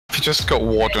you just got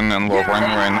Warden and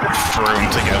Lorraine thrown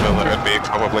together, that would be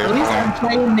probably a At least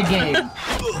problem. I'm playing the game.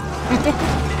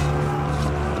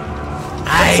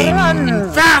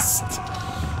 I'm fast!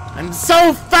 I'm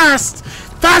so fast!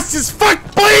 Fast as fuck,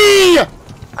 boy!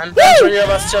 And the three of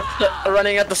us just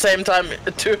running at the same time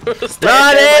too.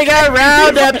 Running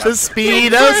around at the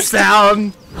speed of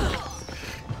sound.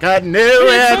 Got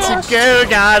nowhere to go,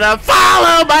 gotta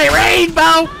follow my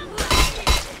rainbow!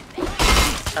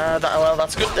 Well,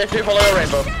 that's good if you follow your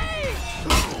rainbow.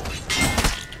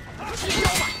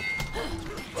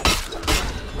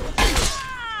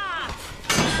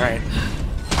 Right.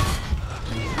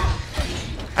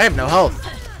 I have no health,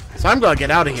 so I'm gonna get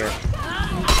out of here.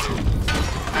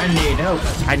 I need help.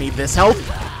 I need this help.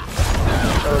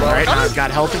 Alright, now I've got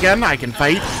health again, I can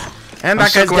fight. And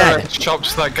that guy's dead. I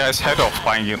chopped that guy's head off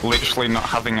by literally not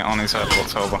having it on his head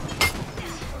whatsoever.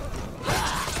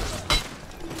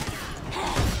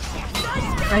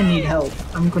 I need help.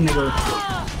 I'm gonna go.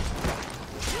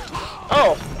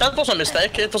 Oh, that was a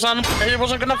mistake. He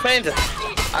wasn't gonna faint it.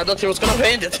 I thought he was gonna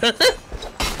faint it.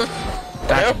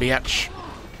 That bitch.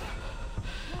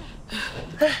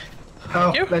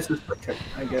 Oh, let's just protect.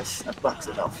 I guess that blocks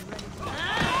it off.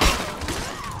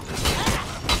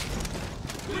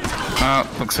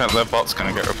 Looks like their bot's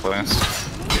gonna get replaced.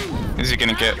 Is he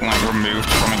gonna get, like, removed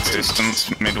from existence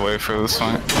midway through this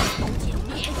fight?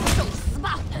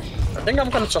 I think I'm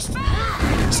gonna just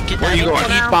skip. Where are you going?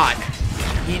 Eat bot.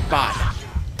 Eat bot.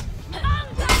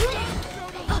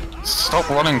 Stop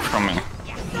running from me.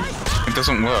 It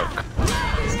doesn't work.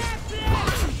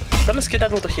 I'm gonna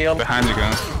skedaddle to heal. Behind you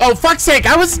guys. Oh, fuck's sake,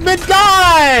 I was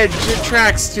mid-dodge! It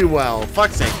tracks too well.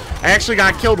 Fuck's sake. I actually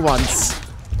got killed once.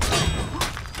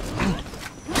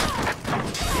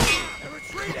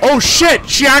 Oh shit,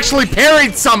 she actually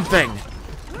parried something!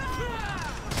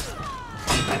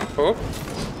 Who?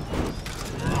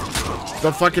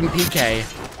 The fucking PK.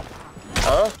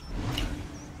 Oh?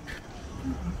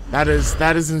 That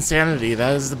is insanity.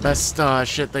 That is the best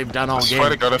shit they've done all I game. swear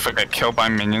to God, if I get killed by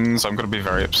minions, I'm gonna be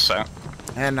very upset.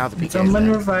 And now the PK. Someone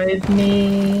revive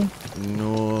me.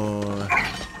 No.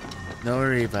 No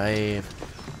revive.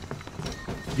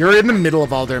 You're in the middle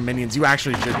of all their minions. You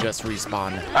actually should just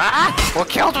respawn. Ah! What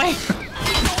killed me?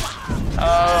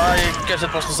 I guess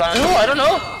it was the sign. Oh, I don't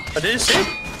know. I didn't see.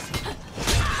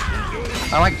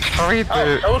 I like carried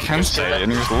the that was Kensei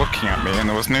and he was looking at me and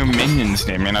there was no minions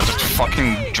near me and I just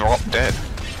fucking dropped dead.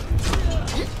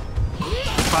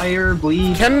 Fire,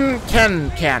 bleed. No,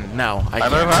 I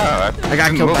don't know. I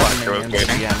got killed by the I was minions.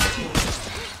 waiting. Yeah.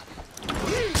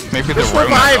 Maybe the Just Rona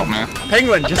got revive! me.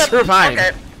 Penguin, just revive.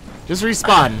 Okay. Just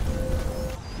respawn.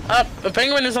 The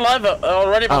penguin is alive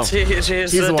already, but Oh, he's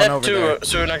he's the one dead over too there.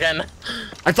 soon again.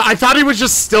 I thought he was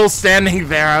just still standing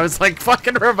there. I was like,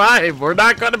 fucking revive. We're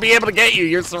not going to be able to get you.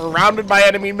 You're surrounded by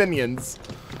enemy minions.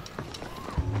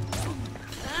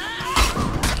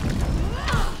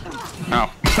 Oh,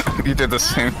 you did the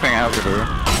same thing I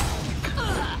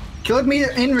did. Killed me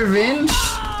in revenge?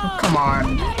 Oh, come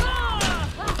on.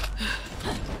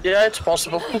 Yeah, it's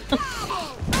possible.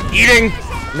 Eating!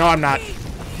 No, I'm not.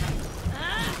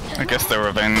 I guess the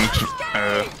revenge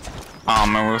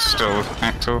armor was still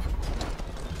active.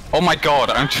 Oh my god,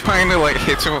 I'm trying to like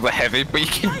hit him with a heavy, but you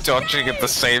keep dodging in the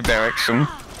same direction.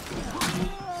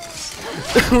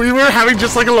 We were having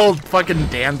just like a little fucking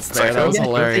dance there. That was Yeah,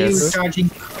 hilarious. he was charging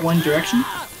one direction.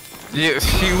 Yeah,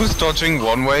 he was dodging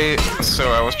one way,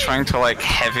 so I was trying to like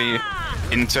heavy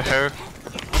into her.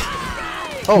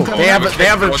 Oh, they have a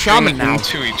Dodging shaman now.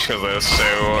 into each other, so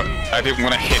I didn't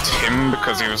want to hit him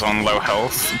because he was on low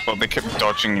health, but they kept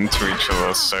dodging into each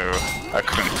other, so I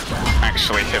couldn't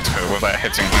actually hit her without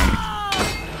hitting him.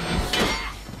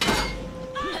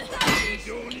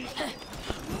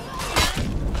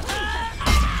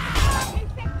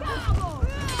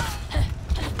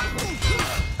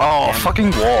 Oh, fucking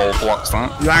wall blocks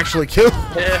that. You actually killed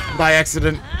Yeah. by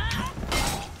accident.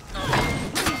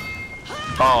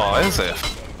 Oh, is it?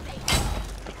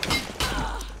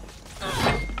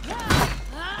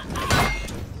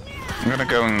 I'm gonna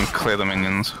go and clear the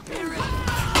minions.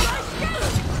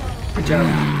 Good job.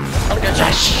 I'll get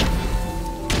you.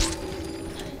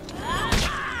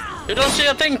 You don't see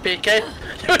a thing, PK.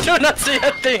 You do not see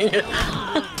a thing.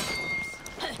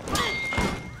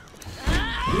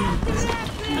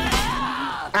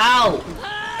 Ow!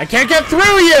 I can't get through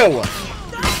you!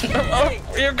 Oh,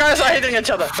 you guys are hitting each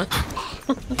other.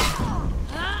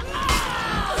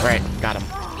 Right, got him.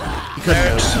 He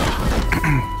couldn't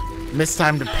move.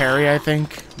 Mistimed to parry, I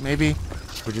think, maybe.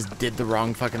 We just did the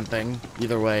wrong fucking thing.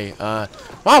 Either way, wow,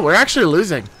 we're actually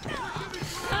losing.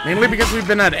 Mainly because we've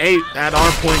been at 8 at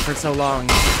our point for so long.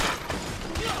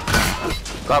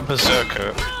 That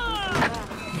berserker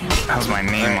has my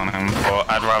name on him, but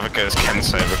I'd rather go as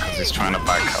Kensei because he's trying to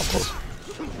back couples.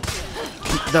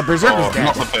 The berserker's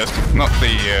dead. Not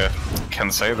the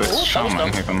Kensei, the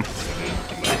Shaman even.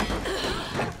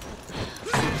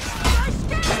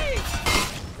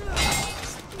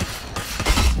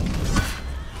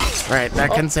 Right, that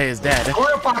Kensei is dead.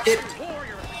 Corner pocket.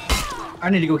 I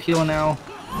need to go heal now.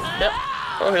 Yep.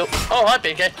 Go heal. Oh, hi,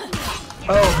 PK.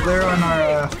 Oh, they're on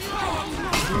our.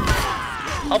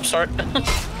 I'm sorry.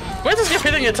 Where does keep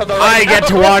hitting it on the I right? get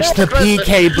to watch the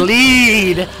PK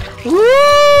bleed.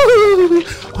 Woo!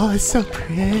 Oh, it's so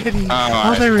pretty.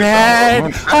 Oh, the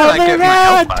red. Oh, the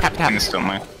red. Tap, tap.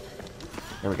 Instantly.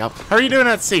 There we go. How are you doing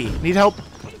at sea? Need help?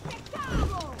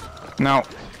 No.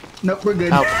 Nope, we're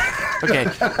good. Help. Okay.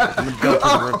 I'm gonna go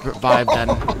for the revive then.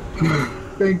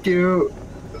 Thank you.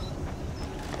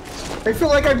 I feel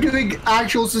like I'm doing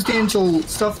actual substantial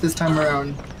stuff this time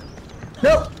around.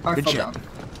 Nope. I Good fell shit. down.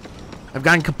 I've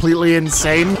gone completely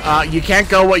insane. You can't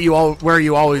go where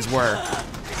you always were.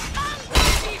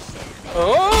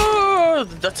 Oh,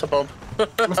 that's a bomb.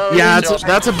 Yeah,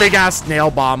 that's a big ass nail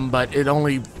bomb, but it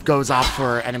only goes off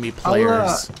for enemy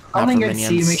players, I'll not for hang at sea,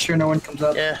 minions. make sure no one comes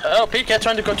up. Yeah. Oh, PK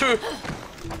trying to go too.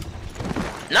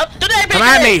 Not today, PK! Come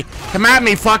at me! Come at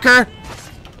me, fucker!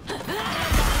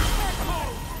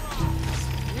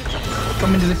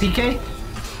 Come into the PK.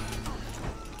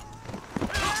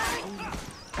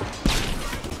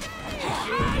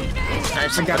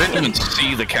 Nice. I I got didn't it. even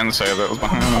see the Kensei that was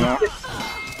behind me.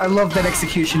 I love that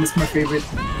execution. It's my favorite.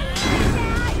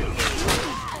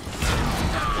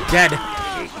 Dead.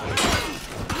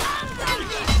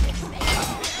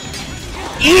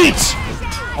 Eat!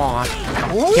 Aw,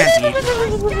 can't eat.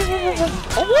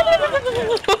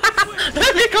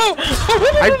 Let me go!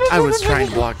 I was trying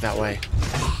to block that way.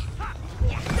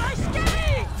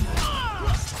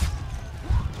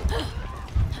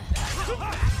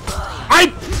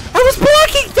 I was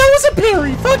blocking! That was a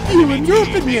parry! Fuck you and your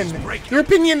opinion! Your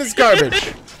opinion is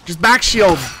garbage. Just back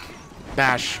shield.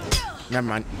 Bash. Never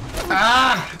mind.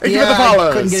 Thank you for the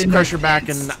follows. Crush your back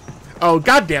and... Oh,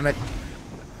 god damn it.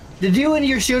 Did you and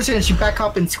your shield and you back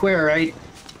up in square, right?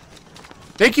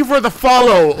 Thank you for the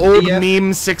follow, old Yep.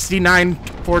 meme 69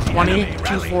 420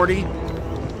 240.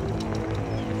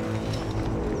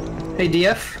 Hey,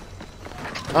 DF.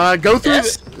 Go through.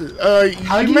 Yes?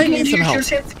 How You do might you need get some your help.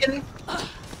 shield again?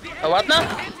 What now?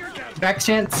 Back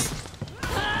chance.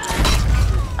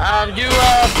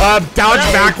 Dodge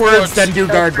backwards, then do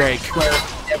guard break. Square.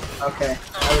 Yep. Okay.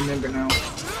 I remember now.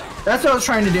 That's what I was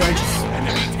trying to do. I just.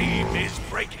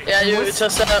 Yeah, you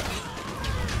just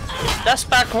dash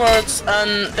backwards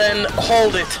and then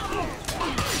hold it.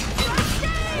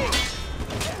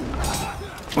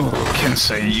 Oh,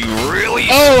 Kensei, you really...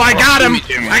 Oh, I got him!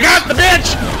 I got the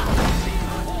bitch!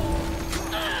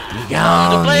 He's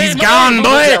gone. He's gone,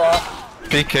 boy!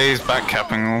 PK's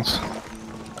backcapping us.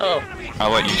 Oh.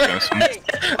 I'll let you show some.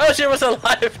 Oh, she was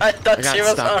alive. I thought I got she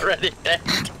was stuck. already dead.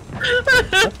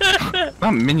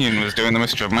 That minion was doing the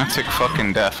most dramatic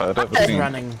fucking death I'd ever She's seen.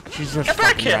 running. She's just Get back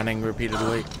fucking here. running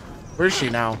repeatedly. Where's she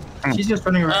now? She's just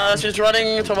running around. She's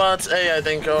running towards A, I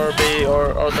think, or B,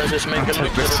 or then she's making a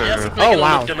loop. this, Yes, making Oh a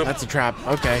wow, loop-de-loop. that's a trap.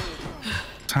 Okay.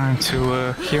 Time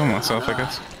to heal myself, I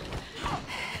guess.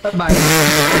 Bye.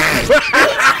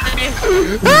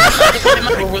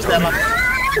 Who was that?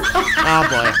 Oh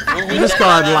boy. I'm just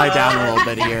gonna lie down a little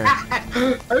bit here.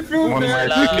 I feel One way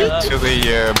bad. ticket to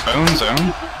the bone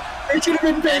zone. I should have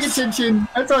been paying attention.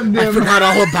 That's on I them. forgot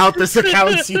all about this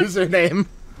account's username.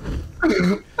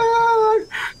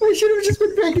 I should have just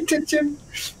been paying attention.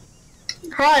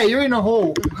 Hi, you're in a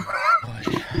hole.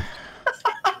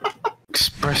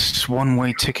 Express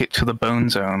one-way ticket to the bone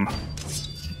zone.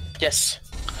 Yes.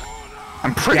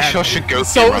 I'm pretty sure Shigoki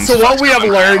So runs what faster we have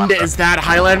than learned Highlander. is that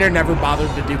Highlander never bothered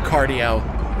to do cardio.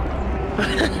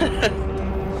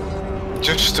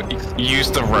 Just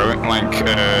use the road, like,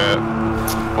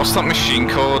 what's that machine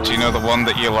called? Do you know the one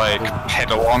that you, like,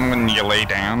 pedal on when you lay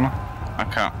down? I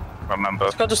can't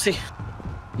remember. Go to see.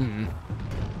 Oh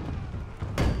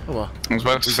well. I was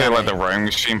about to say, like, the rowing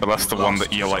machine, but that's the one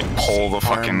that you, like, pull the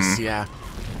fucking... Arms, yeah.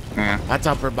 Yeah. That's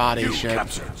upper body shit.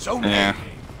 Yeah.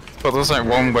 But there's, like,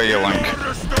 one where you, like,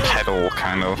 pedal,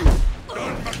 kind of.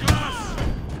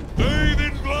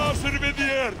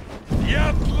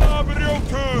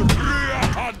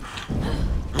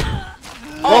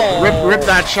 Oh, rip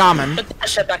that shaman.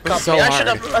 Shut back up. So I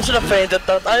hard. should have fainted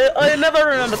that. I never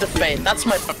remember the feint. That's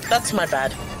my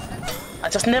bad. I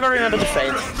just never remember the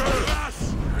feint.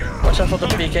 Watch out for the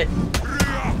PK.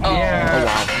 Oh, Yeah.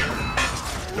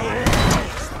 Oh wow.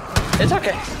 it's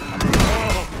okay.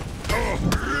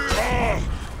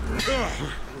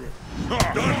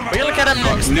 We'll look at him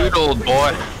next. Noodled,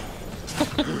 boy.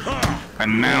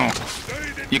 And now,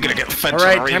 you're gonna get fed to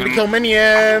Alright, the time to raven. kill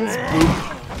minions.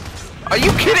 Boop. Are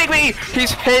you kidding me?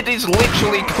 His head is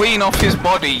literally clean off his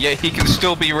body, yet he can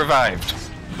still be revived.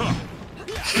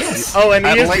 Oh, and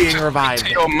he I'd is like being to speak revived.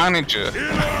 to your manager.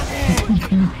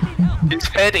 His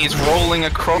head is rolling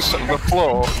across the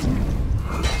floor.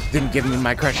 Didn't give me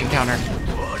my crushing counter.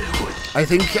 I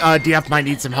think DF might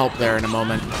need some help there in a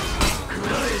moment.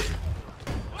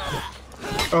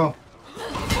 Oh.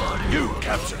 You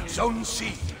captured Zone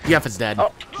C. DF is dead.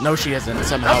 Oh. No, she isn't.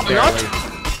 Somehow, No, barely.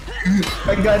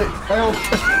 I got it. Help.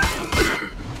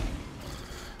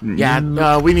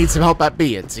 Yeah, we need some help at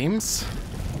B, it seems.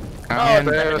 And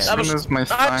there, as I soon as my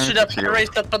I should have thighs heal.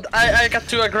 erased that, but I got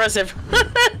too aggressive.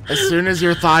 As soon as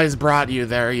your thighs brought you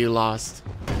there, you lost.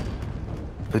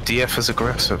 The DF is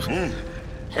aggressive.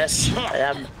 Yes, I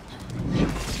am.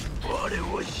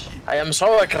 I am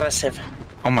so aggressive.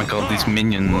 Oh my god, these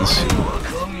minions.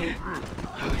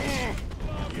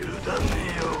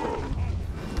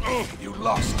 You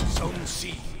lost Zone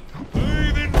C.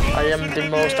 I am the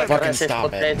most aggressive stop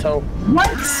it. potato.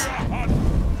 What?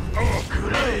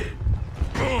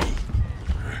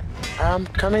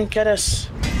 Come and get us.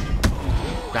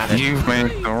 Got it. You've made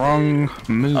the wrong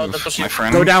move, Oh, that was my you.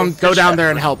 friend. Go down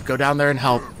there and help. Go down there and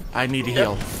help. I need to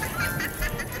heal.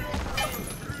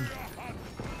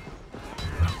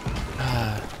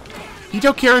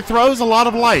 Hitokiri throws a lot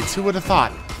of lights. Who would have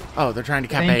thought? Oh, they're trying to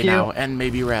cap Thank A you. now, and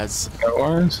maybe res. No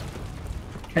worries.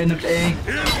 End of A.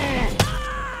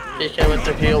 PK went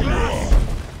to heal.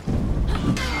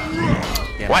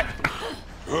 Damn What?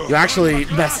 it. You actually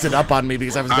messed it up on me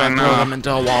because I was going to throw know. them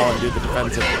into a wall and do the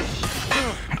defensive.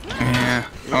 Yeah,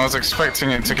 I was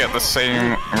expecting it to get the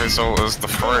same result as the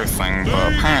throw thing,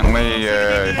 but apparently,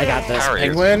 I got this. parries.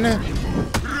 Penguin.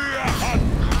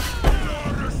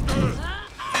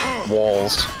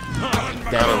 Walls.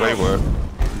 How do they work?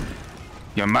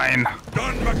 You're mine.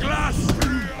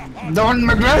 Don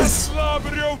McGrath.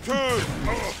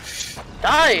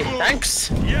 Die!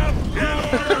 Thanks!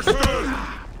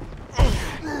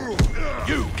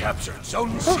 You captured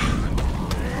Zone C.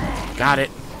 Got it.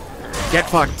 Get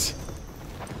fucked.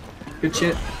 Good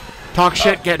shit. Talk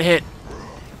shit, get hit.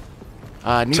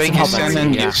 Need Take some your help. sin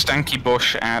and Yeah. your stanky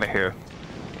bush out of here.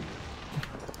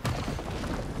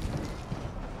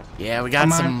 Yeah, we got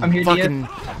Come on, some I'm here, fucking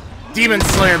Demon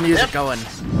Slayer music Yep. going.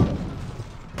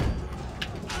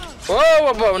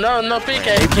 Whoa, whoa, whoa, no,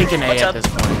 PK. We're taking A Watch at out. this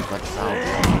point, but I'll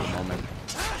in a moment.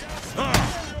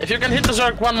 If you can hit the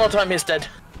Zerg one more time, he's dead.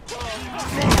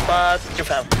 But you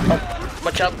fell. Oh,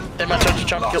 watch out, they might try to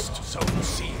jump kill. Lost Zone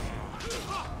C.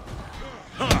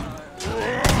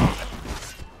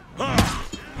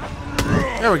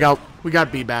 There we go. We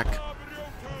got B back.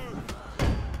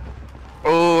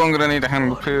 Oh, I'm gonna need a hand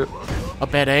repair.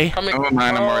 Up at A. Coming. Oh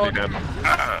man, I'm already dead.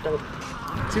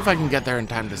 See if I can get there in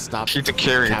time to stop.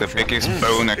 Kitakiri, the capture. biggest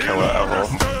boner killer ever.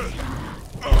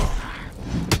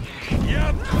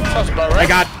 Sounds about right.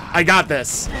 I got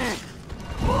this.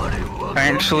 I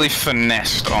actually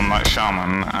finessed on that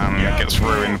shaman, and it gets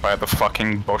ruined by the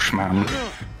fucking bushman.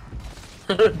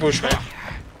 Bushman.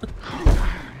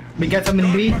 We get them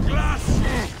in B.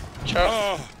 Sure.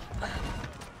 Oh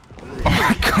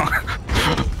my god.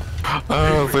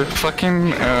 Oh, the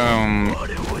fucking,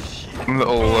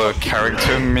 little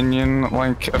character minion,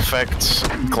 like, effects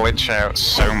glitch out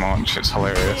so much, it's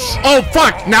hilarious. Oh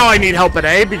fuck! Now I need help at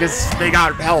A because they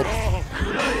got help.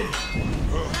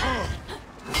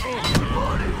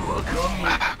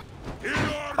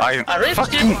 I raped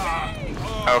fucking... you.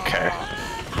 Okay.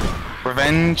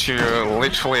 Revenge, you're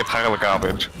literally a pile of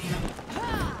garbage.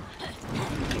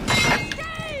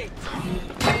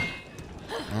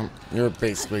 You're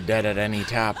basically dead at any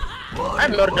tap. I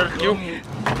murdered you.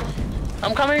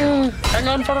 I'm coming. Hang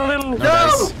on for a little.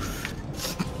 Nice.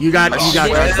 You got swear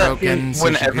that that broken. so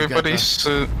When you should be everybody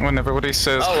good when everybody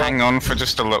says Oh, well. hang on for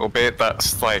just a little bit,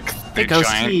 that's like the It goes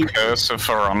giant deep. curse of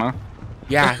For Honor. now.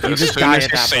 Yeah, you As just soon die as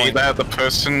at you that say point. that, the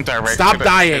person directed Stop at,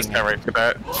 dying. is directed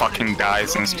at fucking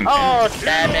dies instantly. Oh,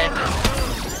 damn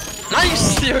it.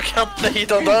 Nice, you kept the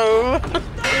heat on though.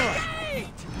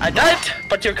 I died,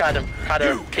 but you got him. Got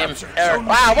her. Him. Her.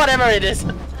 Wow, whatever it is.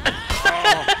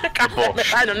 God damn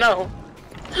it, I don't know.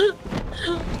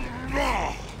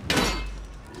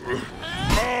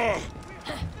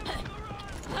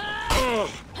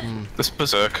 This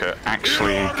berserker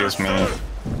actually gives me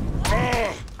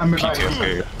I'm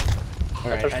PTSD.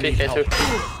 Alright, There's I need PK help.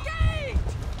 too.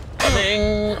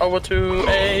 Coming over to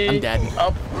A. I'm dead.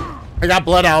 Up. I got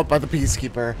bled out by the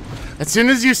Peacekeeper. As soon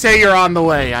as you say you're on the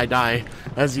way, I die.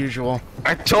 As usual.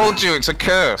 I told you, it's a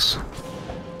curse.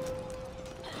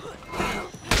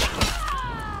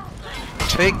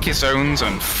 Take your zones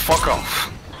and fuck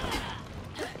off.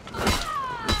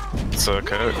 It's a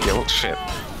guilt shit.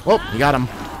 Well, you got him.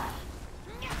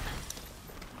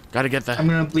 Gotta get the... I'm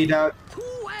gonna bleed out.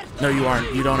 No, you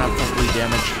aren't. You don't have full bleed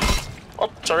damage.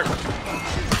 Oh, sorry.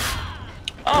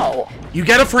 Oh. You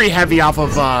get a free heavy off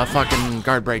of fucking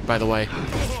guard break, by the way.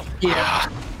 Yeah.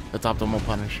 That's optimal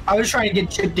punish. I was trying to get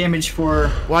chip damage for...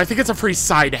 Well, I think it's a free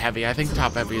side heavy. I think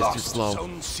top heavy is too Lost slow.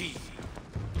 Zone C.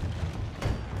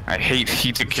 I hate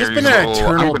heated It's just carries. been an I'm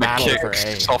eternal gonna battle kick for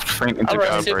A. soft feint into Alright,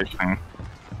 guard sit. break thing.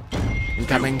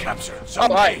 Incoming. Captured Zone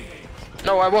Oh, hi.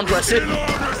 No, I won't rest it.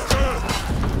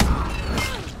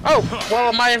 Oh,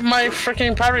 well, my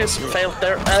freaking parries failed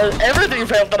there. Everything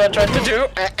failed that I tried to do.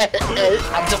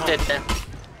 I'm just dead now.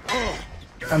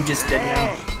 I'm just dead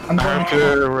now. I'm I going hope to...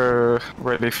 you're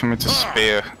ready for me to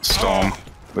spear Storm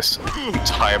this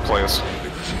entire place.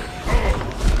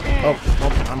 Oh,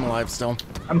 I'm alive still.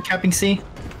 I'm capping C.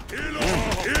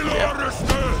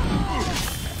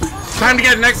 Time to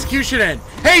get an execution in.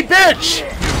 Hey, bitch!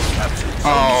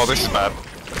 Oh, this is bad.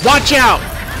 Watch out!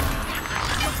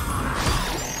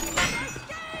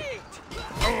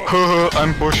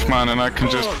 I'm Bushman and I can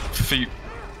just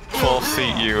full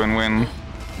feet you and win.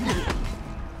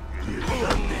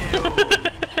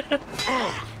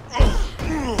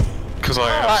 Because I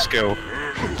have skill.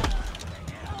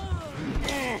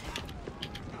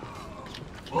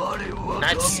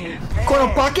 Nice.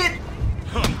 Corner pocket!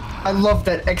 I love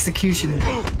that execution.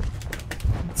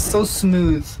 It's so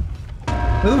smooth.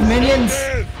 Move, minions!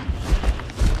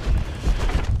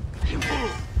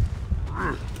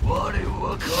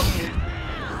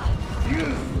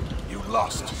 You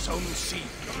lost Zone C.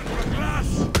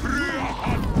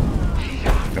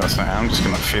 That's it, I'm just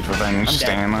gonna feed revenge,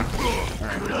 staying there.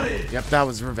 Yep, that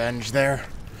was revenge there.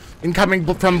 Incoming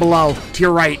from below, to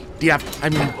your right. DF, I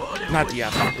mean, not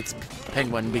DF, it's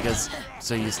Penguin because I'm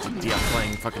so used to DF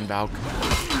playing fucking Valk.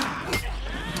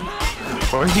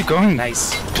 Where are you going?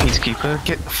 Nice. Peacekeeper,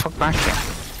 get the fuck back here.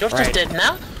 You're Right. just dead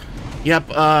now? Yep,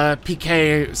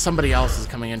 PK, somebody else is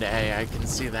coming into A, I can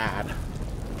see that.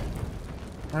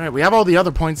 Alright, we have all the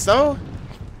other points though.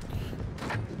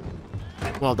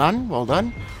 Well done, well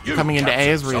done. You Coming into A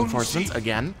as captured Zone reinforcements C.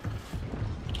 again.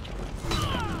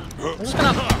 I'm just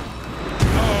gonna...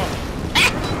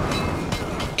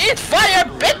 Eat fire,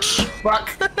 bitch!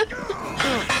 Fuck!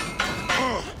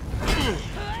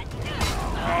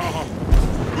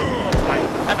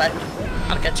 Bye-bye.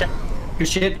 I'll get you. Good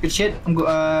shit, good shit. I'm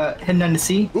heading down to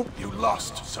C. You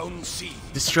lost Zone C.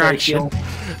 Distraction. Kill.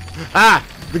 Ah!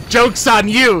 The joke's on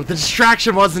you! The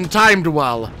distraction wasn't timed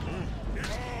well.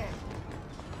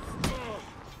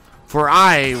 For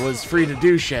I was free to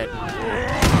do shit.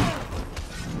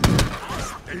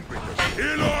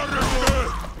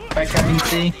 Back capping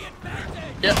C.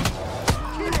 Yep.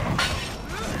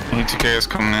 ETK is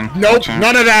coming in. Nope, Watch out.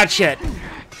 none of that shit.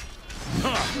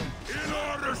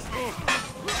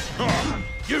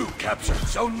 You captured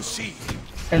Zone C.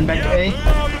 And back to A.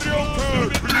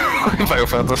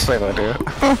 If I had the same idea.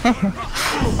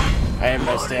 I am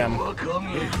no stam.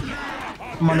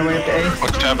 I'm on the way up to A.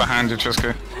 Watch out behind you,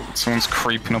 Trisky. Someone's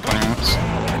creeping up on your ass.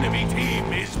 Enemy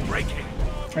team is breaking.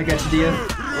 I got you, DF.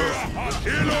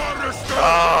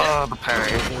 Oh, the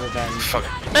parry. Fuck.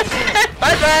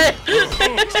 Bye-bye!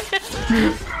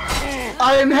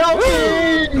 I am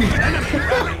helping!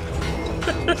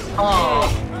 Oh.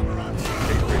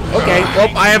 Okay, well,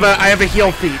 I have a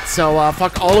heal feat, so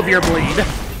fuck all of your bleed.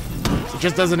 It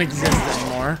just doesn't exist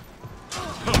anymore.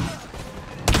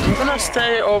 I'm gonna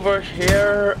stay over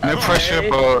here. No okay. pressure,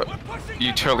 but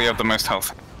you totally have the most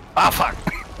health. Ah, fuck.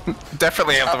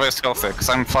 Definitely have the most health because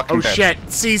I'm fucking Oh dead. shit!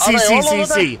 C Are they all over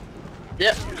C.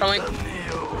 Yep, coming.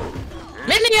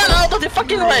 Minion out of the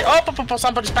fucking way! Oh,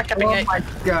 somebody's back up Oh again. my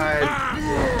god.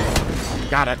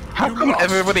 Got it. How come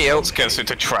everybody else gets it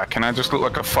to track and I just look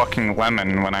like a fucking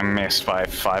lemon when I missed by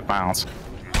 5 miles?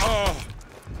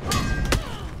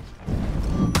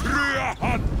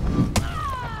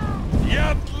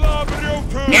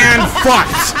 And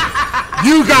fucked!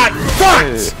 You got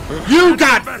fucked! You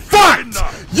got fucked!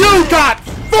 You got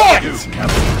fucked!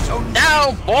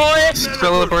 Now, boy!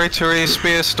 Celebratory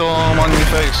spear storm on your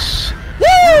face.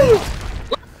 Woo!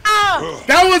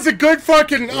 That was a good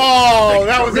fucking. Oh,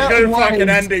 that was a good was. fucking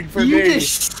ending for You me.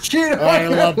 just shit on I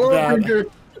love that. Highlander.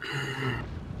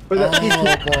 Oh boy,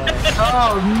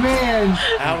 Oh man.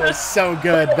 that was so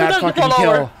good. That Doesn't fucking fall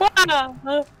over.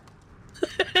 kill.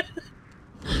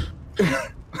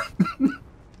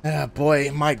 Ah,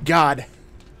 boy, my god.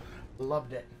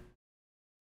 Loved it.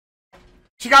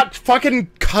 She got fucking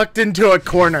cucked into a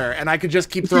corner, and I could just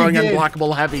keep throwing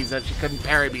unblockable heavies that she couldn't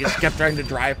parry because she kept trying to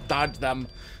dodge them.